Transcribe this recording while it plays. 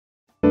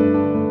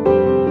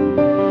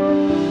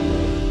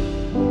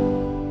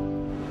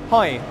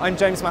Hi, I'm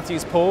James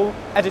Matthews-Paul,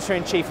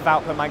 Editor-in-Chief of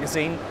Output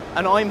Magazine,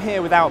 and I'm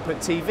here with Output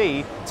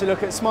TV to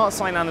look at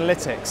SmartSign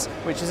Analytics,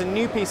 which is a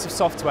new piece of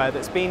software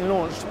that's been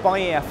launched by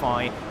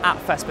EFI at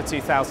FESPA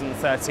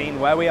 2013,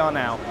 where we are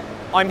now.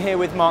 I'm here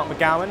with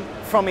MarkMcGowan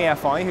from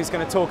EFI, who's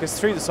going to talk us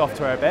through the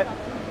software a bit.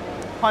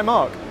 Hi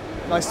Mark,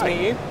 nice to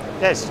meet you.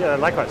 Yes,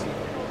 likewise.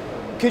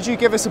 Could you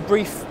give us a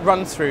brief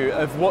run-through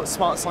of what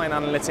SmartSign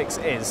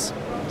Analytics is?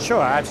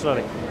 Sure,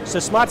 absolutely. So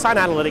SmartSign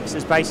Analytics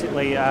is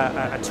basically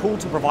a tool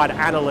to provide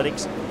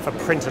analytics for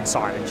printed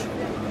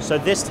signage. So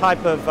this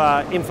type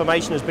of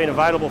information has been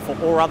available for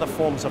all other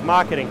forms of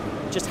marketing,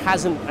 just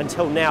hasn't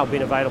until now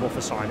been available for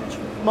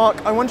signage.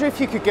 Mark, I wonder if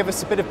you could give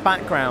us a bit of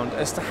background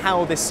as to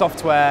how this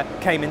software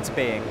came into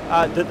being.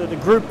 The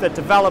group that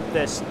developed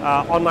this,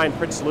 Online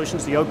Print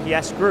Solutions, the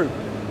OPS group,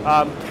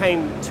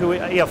 came to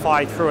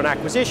EFI through an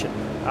acquisition.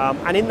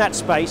 And in that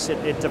space,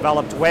 it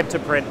developed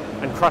web-to-print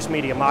and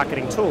cross-media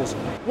marketing tools.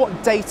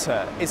 What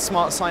data is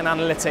SmartSign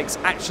Analytics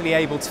actually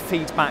able to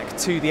feed back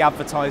to the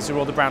advertiser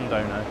or the brand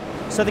owner?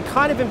 So the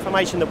kind of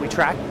information that we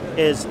track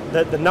is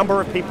the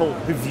number of people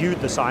who viewed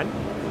the sign,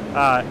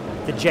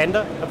 the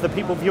gender of the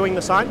people viewing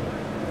the sign,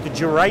 the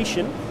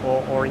duration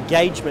or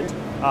engagement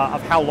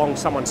of how long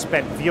someone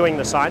spent viewing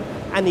the sign,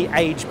 and the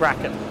age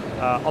bracket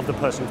of the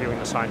person viewing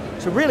the sign.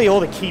 So really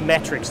all the key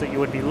metrics that you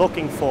would be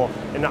looking for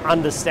in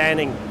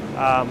understanding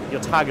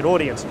your target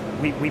audience,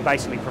 we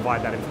basically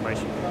provide that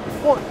information.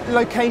 What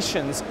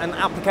locations and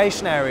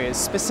application areas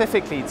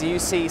specifically do you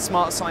see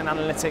SmartSign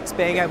Analytics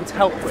being able to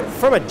help with?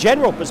 From a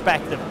general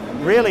perspective,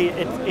 really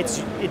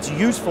it's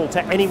useful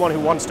to anyone who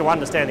wants to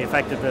understand the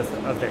effectiveness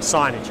of their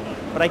signage.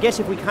 But I guess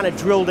if we kind of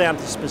drill down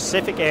to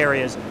specific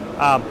areas,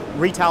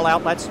 retail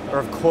outlets are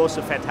of course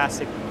a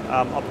fantastic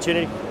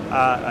opportunity,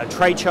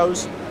 trade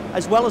shows,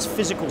 as well as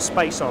physical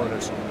space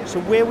owners. So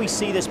where we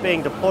see this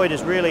being deployed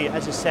is really,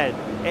 as I said,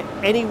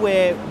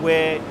 anywhere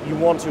where you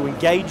want to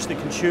engage the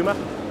consumer,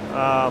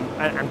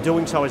 and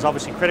doing so is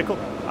obviously critical.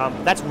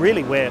 That's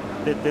really where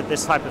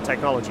this type of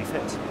technology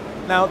fits.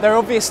 Now, there are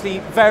obviously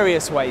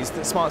various ways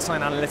that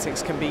SmartSign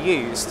Analytics can be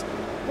used.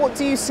 What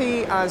do you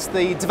see as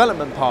the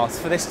development path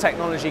for this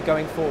technology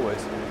going forward?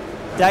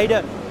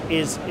 Data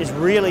is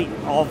really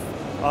of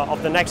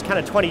the next kind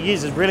of 20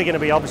 years is really going to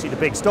be obviously the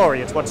big story.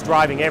 It's what's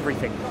driving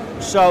everything.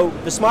 So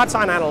the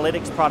SmartSign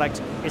Analytics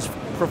product is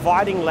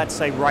providing, let's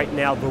say right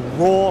now, the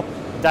raw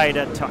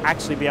data to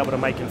actually be able to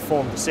make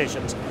informed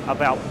decisions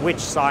about which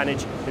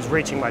signage is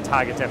reaching my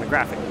target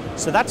demographic.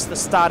 So that's the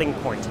starting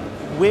point.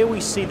 Where we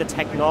see the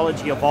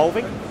technology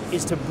evolving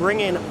is to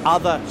bring in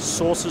other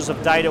sources of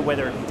data,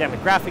 whether it's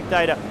demographic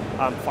data,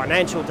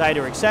 financial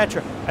data,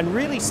 etc., and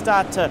really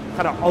start to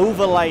kind of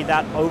overlay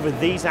that over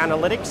these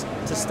analytics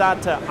to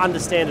start to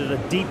understand at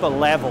a deeper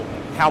level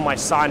how my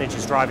signage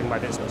is driving my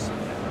business.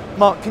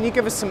 Mark, can you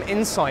give us some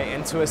insight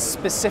into a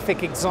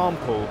specific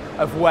example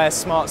of where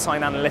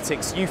SmartSign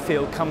Analytics you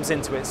feel comes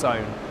into its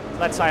own?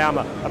 Let's say I'm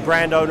a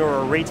brand owner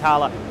or a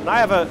retailer, and I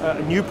have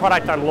a new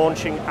product I'm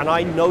launching, and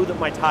I know that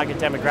my target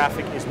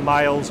demographic is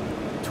males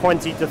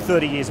 20 to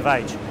 30 years of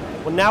age.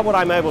 Well, now what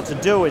I'm able to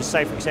do is,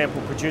 say for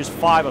example, produce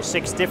 5 or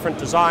 6 different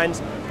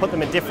designs, put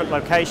them in different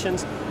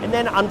locations, and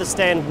then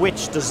understand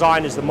which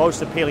design is the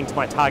most appealing to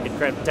my target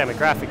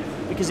demographic.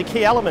 Because a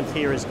key element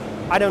here is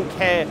I don't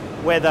care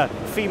whether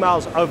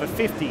females over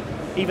 50,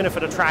 even if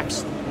it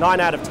attracts 9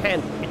 out of 10,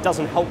 it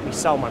doesn't help me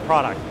sell my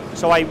product.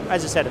 So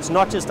as I said, it's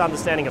not just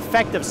understanding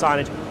effective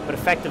signage, but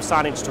effective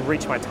signage to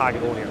reach my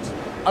target audience.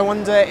 I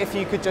wonder if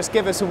you could just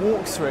give us a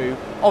walkthrough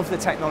of the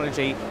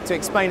technology to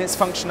explain its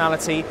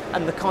functionality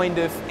and the kind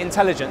of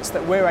intelligence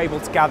that we're able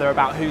to gather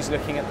about who's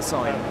looking at the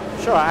sign.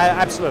 Sure,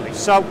 absolutely.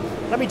 So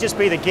let me just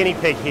be the guinea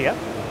pig here.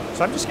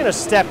 So I'm just going to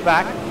step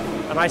back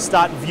and I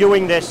start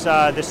viewing this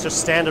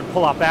just standard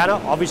pull-up banner.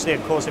 Obviously,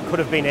 of course, it could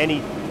have been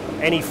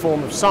any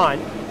form of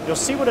sign. You'll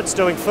see what it's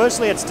doing.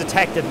 Firstly, it's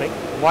detected me.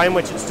 The way in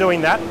which it's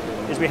doing that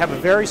is we have a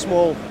very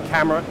small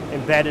camera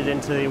embedded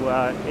into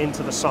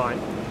the sign.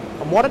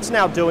 And what it's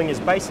now doing is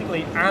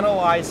basically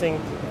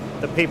analyzing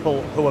the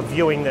people who are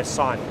viewing this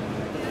sign.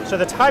 So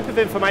the type of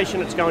information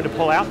it's going to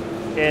pull out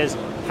is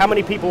how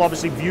many people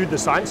obviously viewed the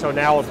sign. So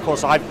now, of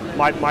course,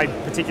 my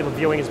particular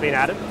viewing has been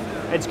added.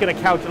 It's going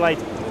to calculate,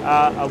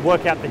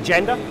 work out the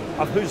gender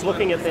of who's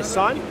looking at this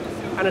sign.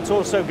 And it's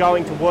also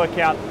going to work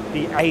out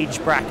the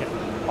age bracket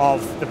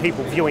of the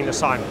people viewing the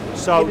sign.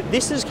 So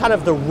this is kind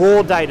of the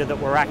raw data that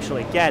we're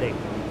actually getting.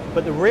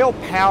 But the real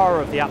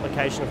power of the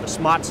application of the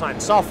SmartSign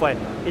software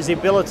is the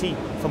ability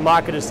for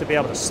marketers to be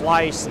able to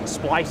slice and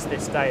splice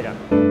this data.